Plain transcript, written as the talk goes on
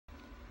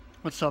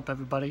What's up,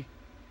 everybody?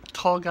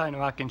 Tall guy in a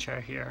rocking chair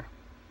here,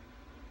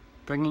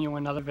 bringing you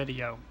another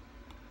video.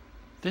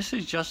 This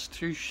is just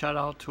to shout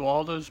out to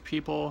all those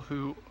people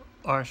who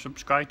are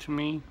subscribed to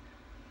me.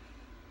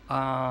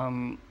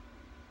 Jameer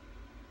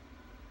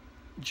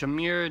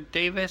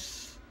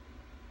Davis,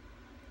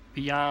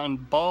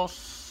 Beyond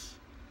Boss,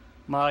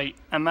 my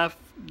MF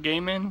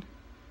Gaming,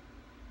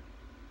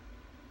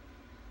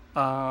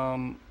 Admins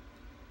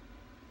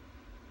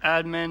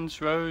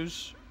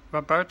Rose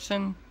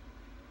Robertson,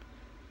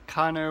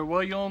 Connor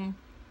William,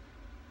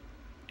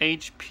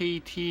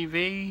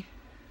 HPTV,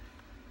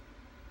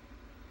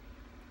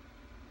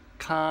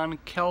 Con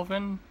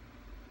Kelvin.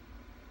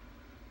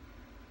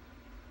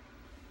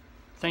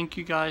 Thank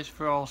you guys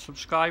for all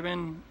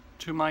subscribing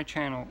to my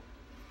channel.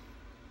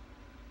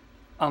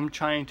 I'm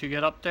trying to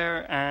get up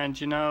there, and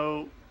you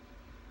know,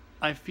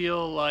 I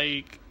feel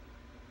like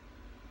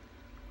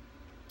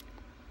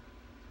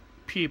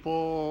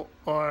people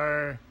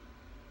are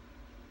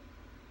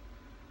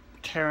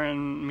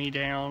tearing me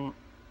down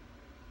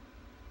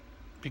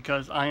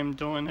because I am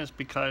doing this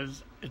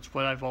because it's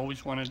what I've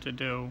always wanted to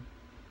do,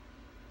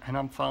 and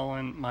I'm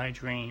following my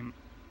dream.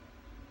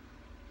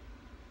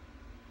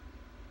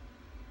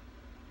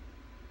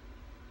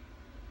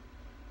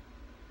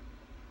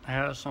 I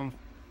have some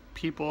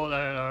people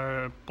that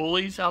are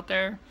bullies out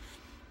there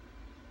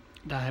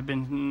that have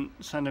been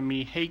sending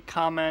me hate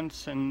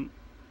comments and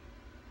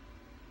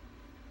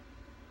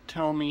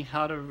telling me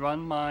how to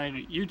run my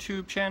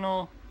YouTube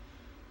channel,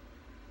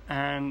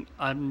 and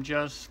I'm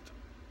just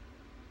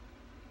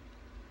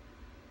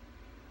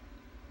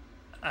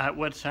at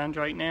wit's end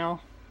right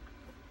now.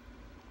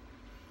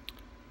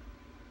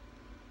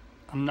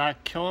 I'm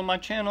not killing my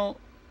channel,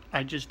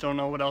 I just don't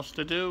know what else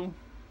to do.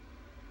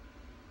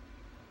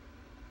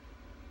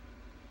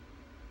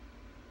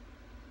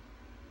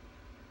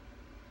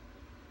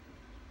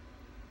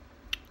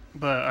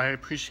 But I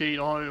appreciate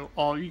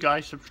all you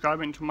guys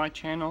subscribing to my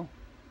channel,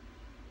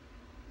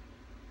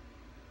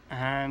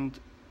 and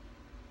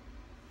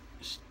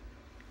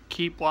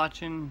keep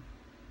watching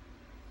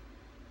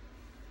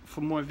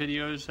for more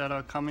videos that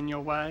are coming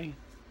your way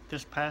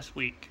this past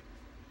week.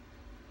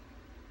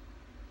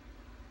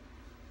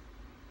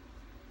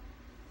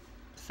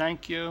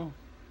 Thank you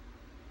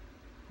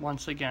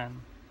once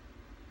again.